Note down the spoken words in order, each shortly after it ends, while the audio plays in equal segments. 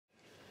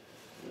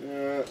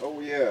Oh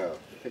yeah,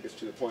 I think it's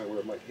to the point where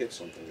it might hit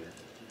something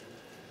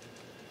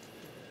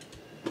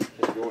there.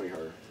 Can't go any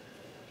harder.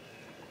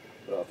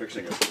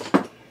 Fixing it.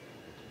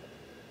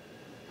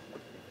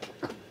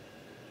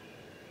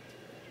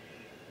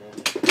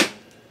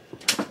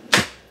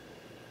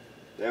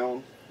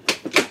 Down.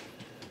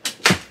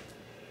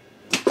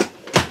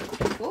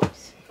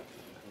 Oops.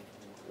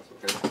 That's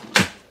okay.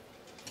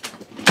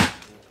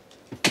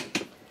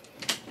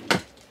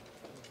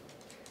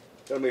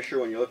 Gotta make sure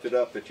when you lift it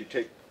up that you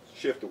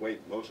shift the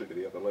weight mostly to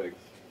the upper leg.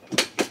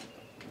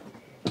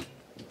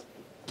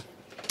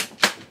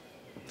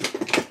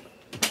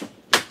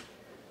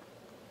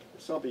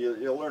 It's something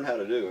you'll learn how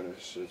to do, and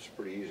it's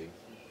pretty easy.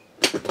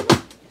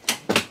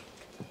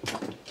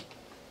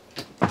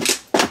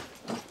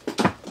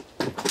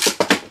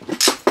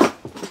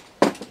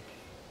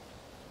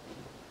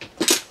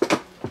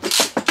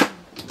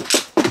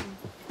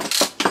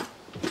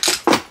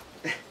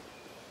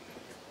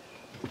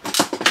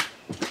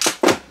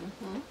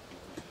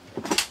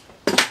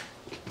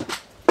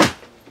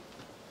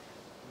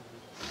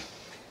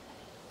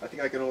 I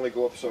think I can only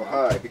go up so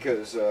high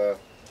because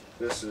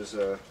this is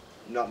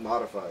not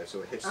modified,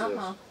 so it hits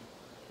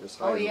this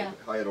high,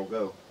 high it'll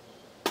go.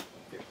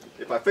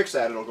 If I fix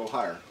that, it'll go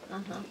higher.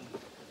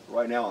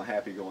 Right now, I'm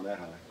happy going that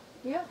high.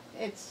 Yeah,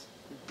 it's.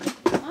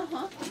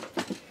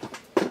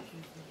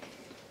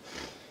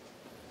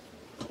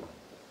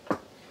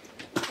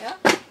 Yeah,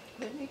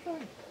 pretty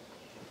good.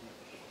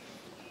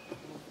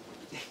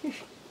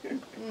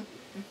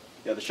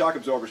 Yeah, the shock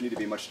absorbers need to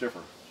be much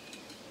stiffer,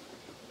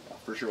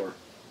 for sure.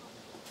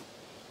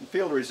 You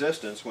feel the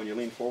resistance when you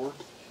lean forward.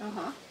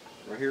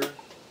 Right here.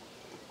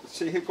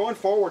 See, going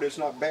forward is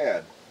not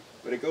bad,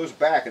 but it goes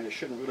back, and it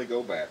shouldn't really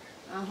go back.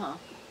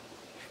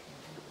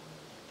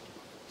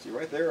 See,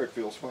 right there, it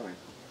feels fine.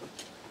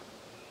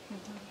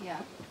 Yeah.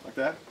 Like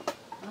that.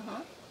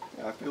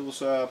 Yeah, it feels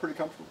pretty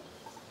comfortable.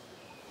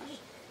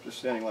 Just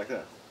standing like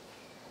that.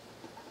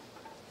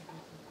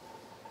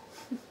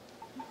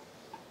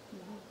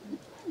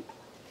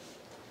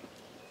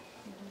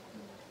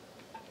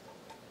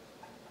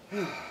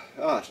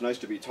 Ah, it's nice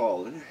to be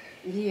tall, isn't it?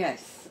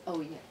 Yes.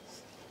 Oh, yes.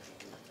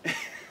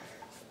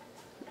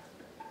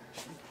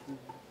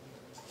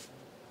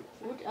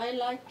 Would I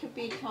like to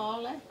be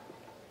taller?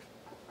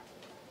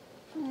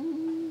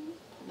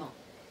 No.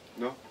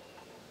 No?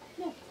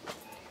 No.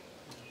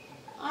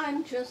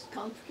 I'm just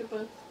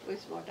comfortable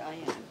with what I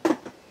am.